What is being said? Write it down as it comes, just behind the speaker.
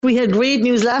We had great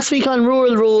news last week on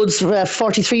rural roads,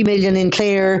 43 million in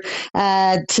Clare.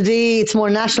 Today it's more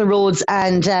national roads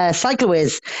and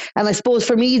cycleways. And I suppose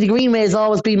for me, the Greenway has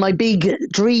always been my big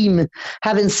dream,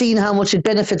 having seen how much it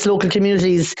benefits local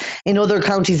communities in other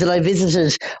counties that I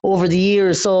visited over the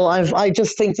years. So I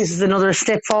just think this is another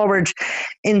step forward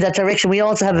in that direction. We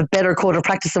also have a better code of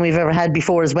practice than we've ever had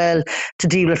before as well to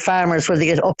deal with farmers, where they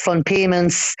get upfront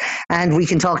payments, and we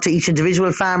can talk to each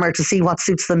individual farmer to see what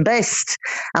suits them best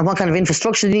and what kind of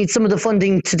infrastructure they need. Some of the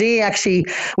funding today actually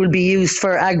will be used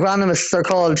for agronomists, they're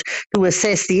called, who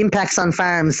assess the impacts on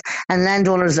farms, and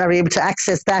landowners are able to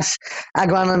access that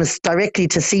agronomist directly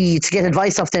to get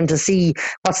advice off them to see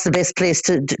what's the best place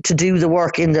to do the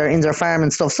work in their farm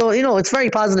and stuff. So, it's very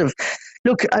positive.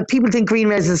 Look, people think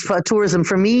Greenways is for tourism.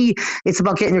 For me, it's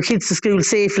about getting your kids to school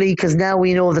safely, because now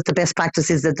we know that the best practice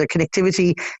is that the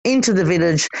connectivity into the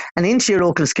village and into your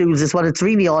local schools is what it's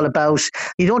really all about.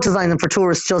 You don't design them for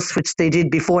tourists just, which they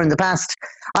did before in the past.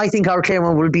 I think our Clare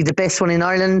one will be the best one in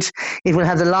Ireland. It will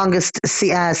have the longest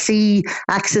sea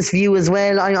access view as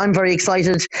well. I'm very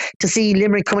excited to see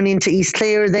Limerick coming into East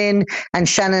Clare then, and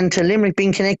Shannon to Limerick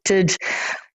being connected.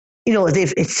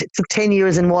 It took 10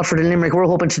 years in Waterford and Limerick. We're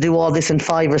hoping to do all this in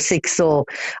 5 or 6. So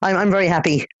I'm very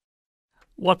happy.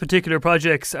 What particular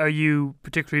projects are you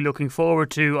particularly looking forward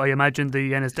to? I imagine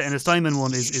the Ennistymon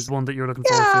one is one that you're looking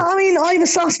forward to. Yeah, I have a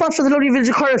soft spot for the lovely village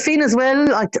of Corrafin as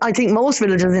well. I think most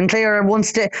villages in Clare are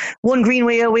one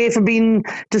Greenway away from being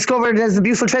discovered as the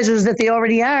beautiful treasures that they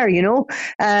already are,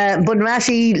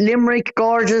 Bunratty, Limerick,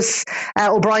 gorgeous.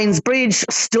 O'Brien's Bridge,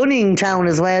 stunning town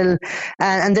as well.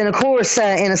 And then, of course,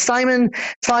 Ennistymon,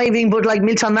 thriving, but like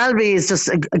Milton Malbay is just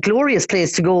a glorious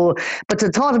place to go. But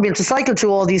the thought of being able to cycle to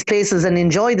all these places and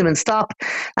enjoy them and stop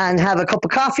and have a cup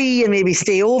of coffee and maybe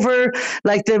stay over.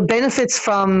 Like the benefits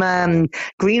from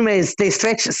Greenways, they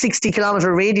stretch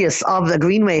 60-kilometre radius of the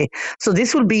Greenway. So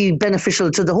this will be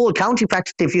beneficial to the whole county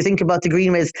practically if you think about the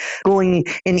Greenways going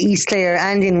in East Clare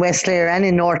and in West Clare and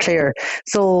in North Clare.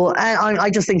 So I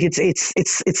just think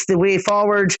it's the way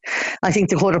forward. I think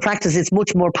the code of practice is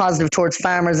much more positive towards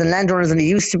farmers and landowners than it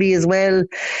used to be as well.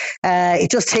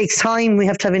 It just takes time. We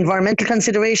have to have environmental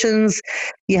considerations.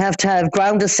 You have to have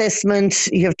ground assessment.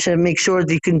 You have to make sure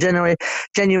that you can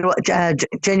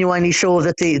genuinely show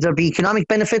that there'll be economic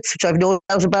benefits, which I've no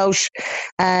doubt about.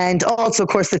 And also, of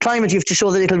course, the climate, you have to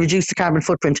show that it'll reduce the carbon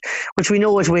footprint, which we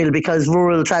know it will, because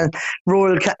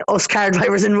us car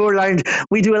drivers in rural Ireland,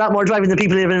 we do a lot more driving than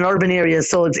people living in urban areas.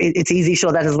 So it's easy to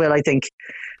show that as well, I think.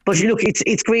 But look,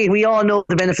 it's great. We all know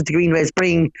the benefit the Greenways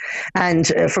bring, and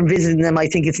from visiting them, I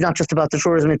think it's not just about the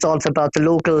tourism; it's also about the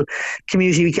local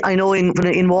community. I know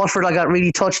in Waterford, I got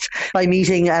really touched by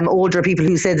meeting older people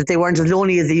who said that they weren't as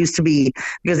lonely as they used to be,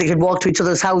 because they could walk to each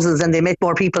other's houses and they met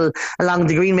more people along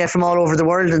the Greenway from all over the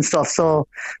world and stuff. So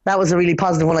that was a really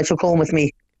positive one I took home with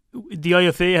me. The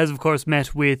IFA has, of course,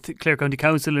 met with Clare County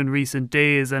Council in recent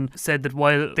days and said that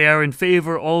while they are in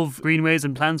favour of greenways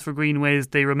and plans for greenways,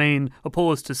 they remain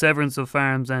opposed to severance of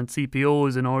farms and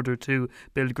CPOs in order to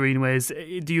build greenways.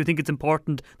 Do you think it's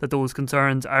important that those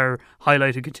concerns are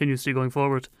highlighted continuously going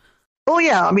forward? Oh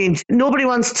yeah, I mean, nobody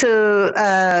wants to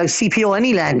CPO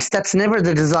any land. That's never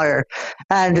the desire.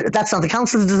 And that's not the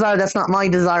council's desire, that's not my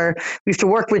desire. We have to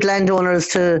work with landowners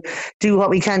to do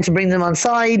what we can to bring them on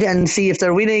side and see if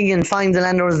they're winning and find the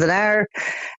landowners that are.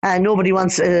 And nobody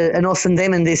wants an us and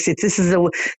them in this. This is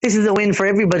a win for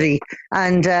everybody.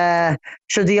 And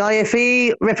should the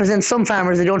IFA represent some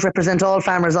farmers, they don't represent all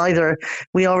farmers either.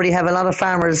 We already have a lot of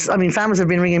farmers. I mean, farmers have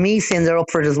been ringing me saying they're up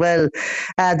for it as well.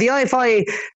 The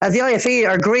IFA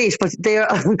are great, but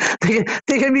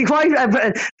they can be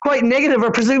quite negative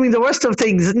or presuming the worst of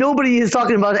things. Nobody is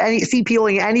talking about any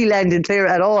CPOing any land in Clare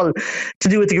at all to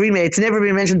do with the Greenway. It's never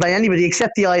been mentioned by anybody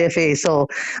except the IFA. So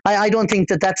I don't think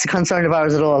that that's a concern of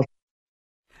ours at all.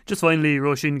 Just finally,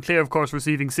 Roisin, Clare, of course,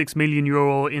 receiving €6 million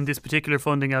in this particular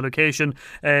funding allocation.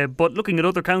 But looking at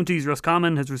other counties,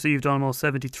 Roscommon has received almost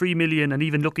 73 million. And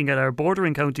even looking at our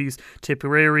bordering counties,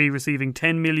 Tipperary receiving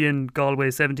 10 million,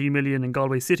 Galway 17 million, and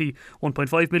Galway City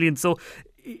 1.5 million. So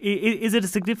is it a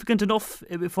significant enough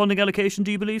funding allocation,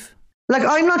 do you believe? Like,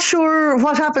 I'm not sure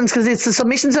what happens, because it's the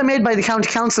submissions are made by the county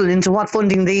council into what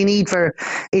funding they need for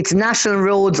its national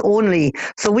roads only.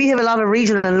 So we have a lot of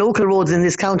regional and local roads in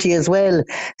this county as well.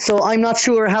 So I'm not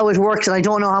sure how it works, and I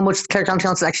don't know how much the Clare County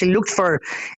Council actually looked for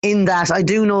in that. I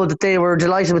do know that they were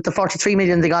delighted with the 43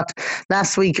 million they got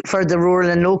last week for the rural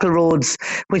and local roads,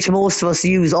 which most of us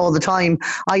use all the time.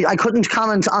 I couldn't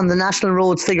comment on the national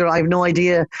roads figure. I have no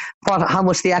idea how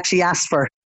much they actually asked for.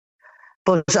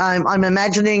 But I'm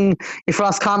imagining if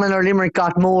Roscommon or Limerick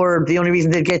got more, the only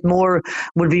reason they'd get more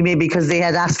would be maybe because they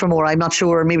had asked for more. I'm not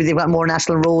sure. Maybe they've got more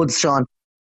national roads, Sean.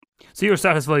 So you're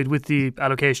satisfied with the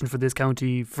allocation for this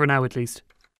county, for now at least?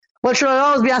 Well, sure, I'll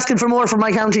always be asking for more for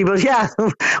my county, but yeah,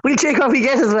 we'll take what we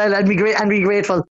get as well and be grateful.